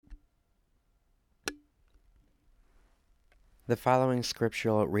The following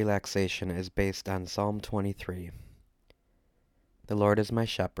scriptural relaxation is based on Psalm 23. The Lord is my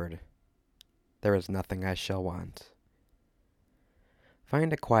shepherd. There is nothing I shall want.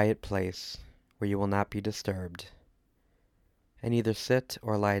 Find a quiet place where you will not be disturbed, and either sit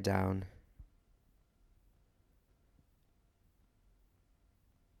or lie down.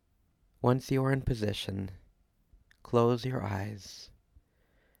 Once you are in position, close your eyes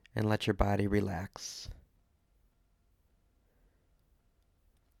and let your body relax.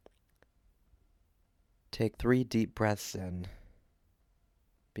 Take 3 deep breaths in.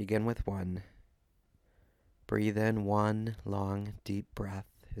 Begin with 1. Breathe in 1 long, deep breath,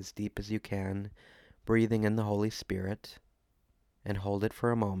 as deep as you can, breathing in the Holy Spirit, and hold it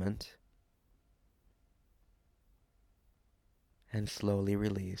for a moment, and slowly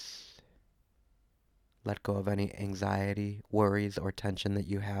release. Let go of any anxiety, worries, or tension that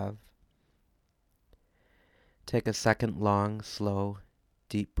you have. Take a second long, slow,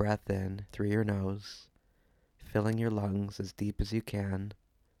 deep breath in through your nose, filling your lungs as deep as you can,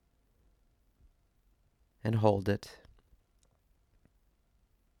 and hold it.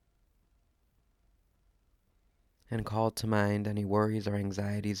 And call to mind any worries or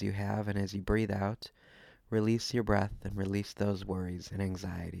anxieties you have, and as you breathe out, release your breath and release those worries and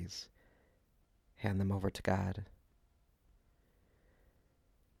anxieties. Hand them over to God.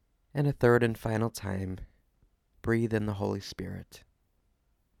 And a third and final time, breathe in the Holy Spirit.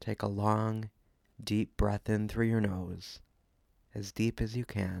 Take a long, deep breath in through your nose, as deep as you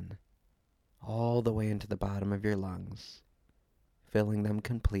can, all the way into the bottom of your lungs, filling them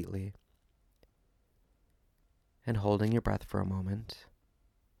completely, and holding your breath for a moment.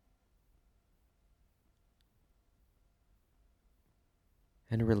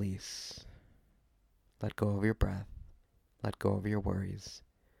 And release. Let go of your breath. Let go of your worries.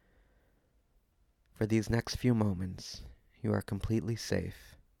 For these next few moments, you are completely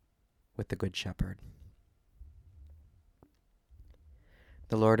safe with the Good Shepherd.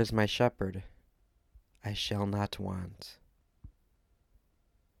 The Lord is my shepherd. I shall not want.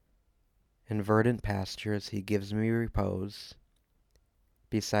 In verdant pastures he gives me repose.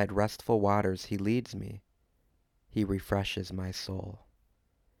 Beside restful waters he leads me. He refreshes my soul.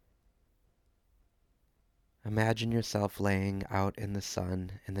 Imagine yourself laying out in the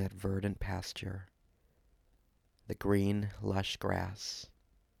sun in that verdant pasture, the green, lush grass,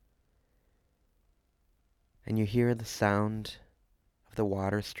 and you hear the sound of the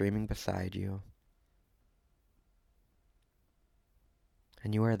water streaming beside you,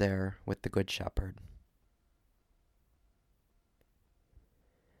 and you are there with the Good Shepherd.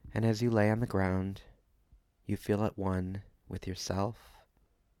 And as you lay on the ground, you feel at one with yourself,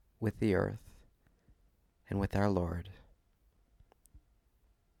 with the earth, and with our Lord.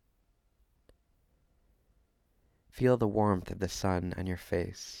 Feel the warmth of the sun on your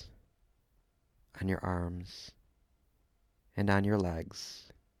face, on your arms, and on your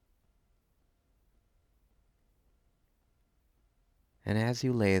legs. And as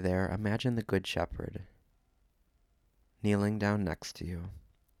you lay there, imagine the Good Shepherd kneeling down next to you,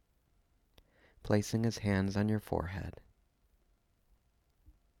 placing his hands on your forehead.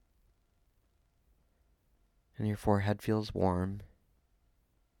 And your forehead feels warm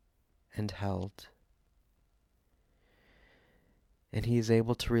and held. And he is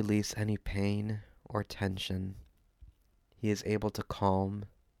able to release any pain or tension. He is able to calm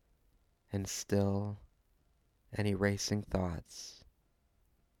and still any racing thoughts.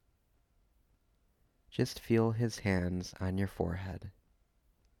 Just feel his hands on your forehead,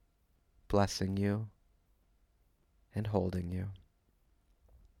 blessing you and holding you.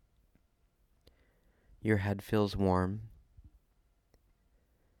 Your head feels warm,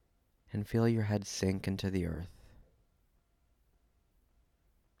 and feel your head sink into the earth.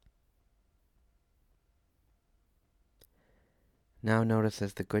 Now notice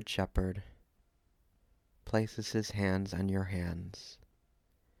as the Good Shepherd places his hands on your hands,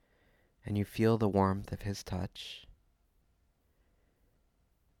 and you feel the warmth of his touch.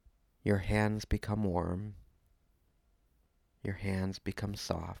 Your hands become warm. Your hands become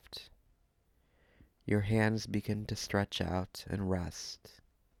soft. Your hands begin to stretch out and rest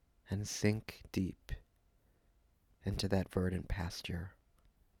and sink deep into that verdant pasture.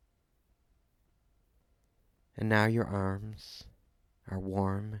 And now your arms are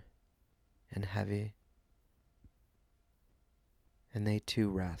warm and heavy, and they too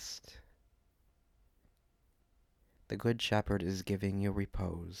rest. The Good Shepherd is giving you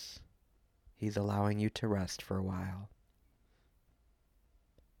repose. He's allowing you to rest for a while.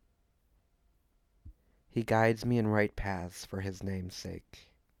 He guides me in right paths for his name's sake.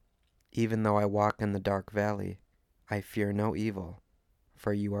 Even though I walk in the dark valley, I fear no evil,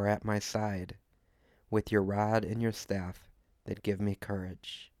 for you are at my side, with your rod and your staff that give me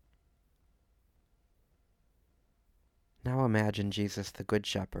courage. Now imagine Jesus, the Good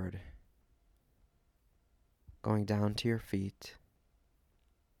Shepherd, going down to your feet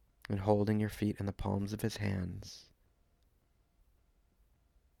and holding your feet in the palms of his hands.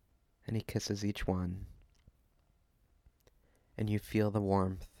 And he kisses each one. And you feel the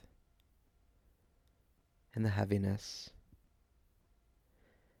warmth and the heaviness.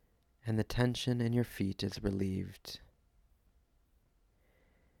 And the tension in your feet is relieved.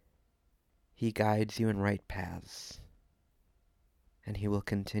 He guides you in right paths. And he will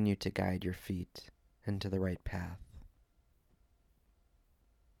continue to guide your feet into the right path.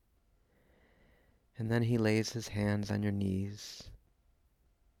 And then he lays his hands on your knees.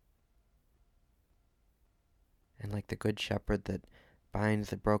 And like the good shepherd that binds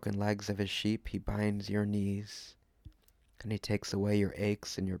the broken legs of his sheep, he binds your knees. And he takes away your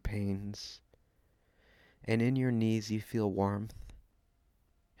aches and your pains. And in your knees you feel warmth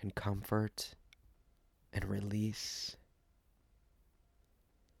and comfort and release.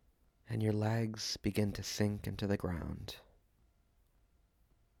 And your legs begin to sink into the ground.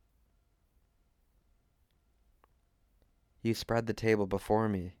 You spread the table before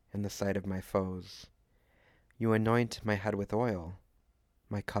me in the sight of my foes. You anoint my head with oil.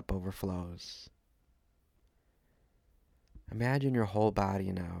 My cup overflows. Imagine your whole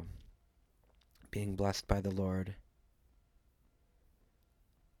body now being blessed by the Lord.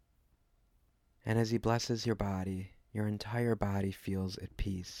 And as he blesses your body, your entire body feels at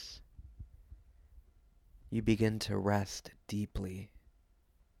peace. You begin to rest deeply.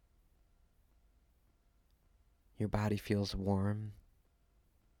 Your body feels warm.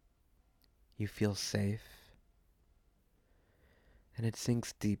 You feel safe. And it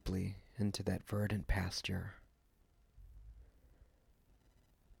sinks deeply into that verdant pasture.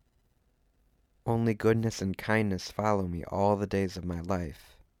 Only goodness and kindness follow me all the days of my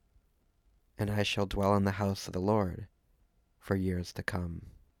life, and I shall dwell in the house of the Lord for years to come.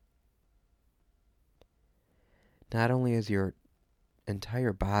 Not only is your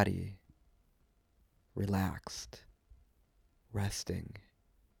entire body relaxed, resting,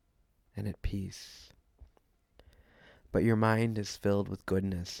 and at peace, but your mind is filled with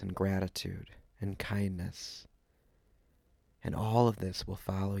goodness and gratitude and kindness, and all of this will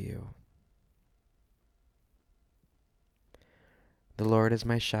follow you. The Lord is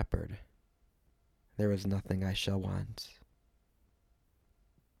my shepherd. There is nothing I shall want.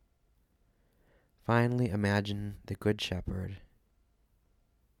 Finally, imagine the Good Shepherd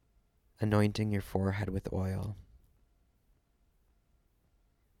anointing your forehead with oil,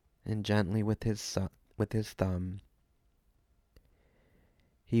 and gently with his thumb,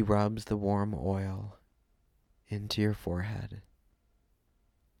 he rubs the warm oil into your forehead.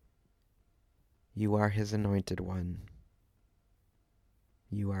 You are his anointed one.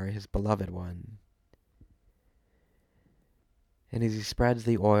 You are his beloved one. And as he spreads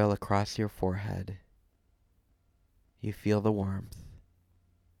the oil across your forehead, you feel the warmth.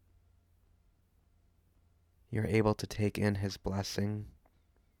 You're able to take in his blessing.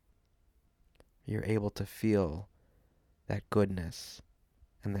 You're able to feel that goodness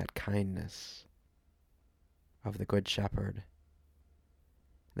and that kindness of the Good Shepherd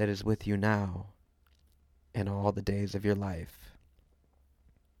that is with you now and all the days of your life.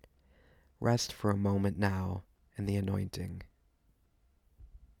 Rest for a moment now in the anointing.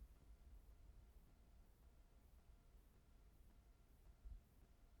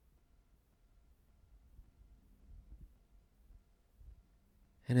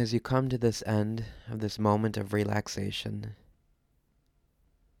 And as you come to this end of this moment of relaxation,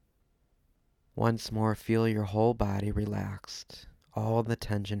 once more feel your whole body relaxed. All the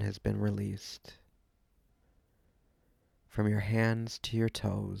tension has been released. From your hands to your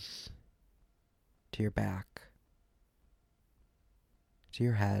toes, to your back, to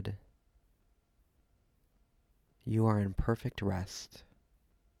your head. You are in perfect rest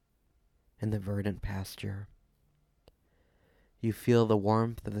in the verdant pasture. You feel the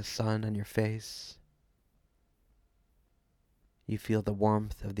warmth of the sun on your face. You feel the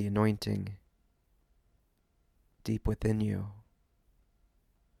warmth of the anointing deep within you.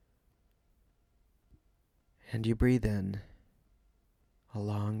 And you breathe in a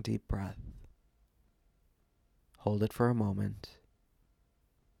long, deep breath. Hold it for a moment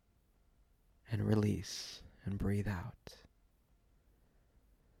and release and breathe out.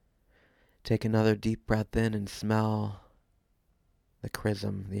 Take another deep breath in and smell the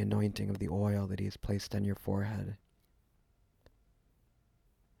chrism, the anointing of the oil that he has placed on your forehead.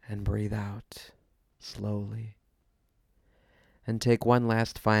 And breathe out slowly And take one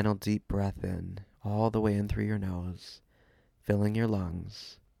last final deep breath in, all the way in through your nose, filling your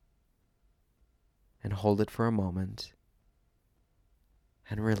lungs. And hold it for a moment.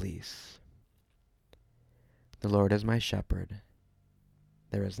 And release. The Lord is my shepherd.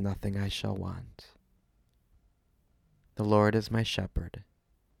 There is nothing I shall want. The Lord is my shepherd.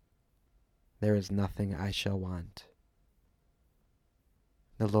 There is nothing I shall want.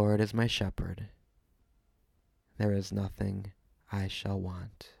 The Lord is my shepherd. There is nothing I shall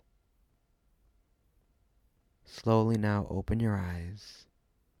want. Slowly now open your eyes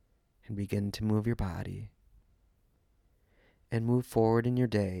and begin to move your body. And move forward in your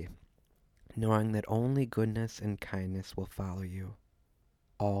day, knowing that only goodness and kindness will follow you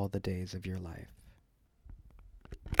all the days of your life.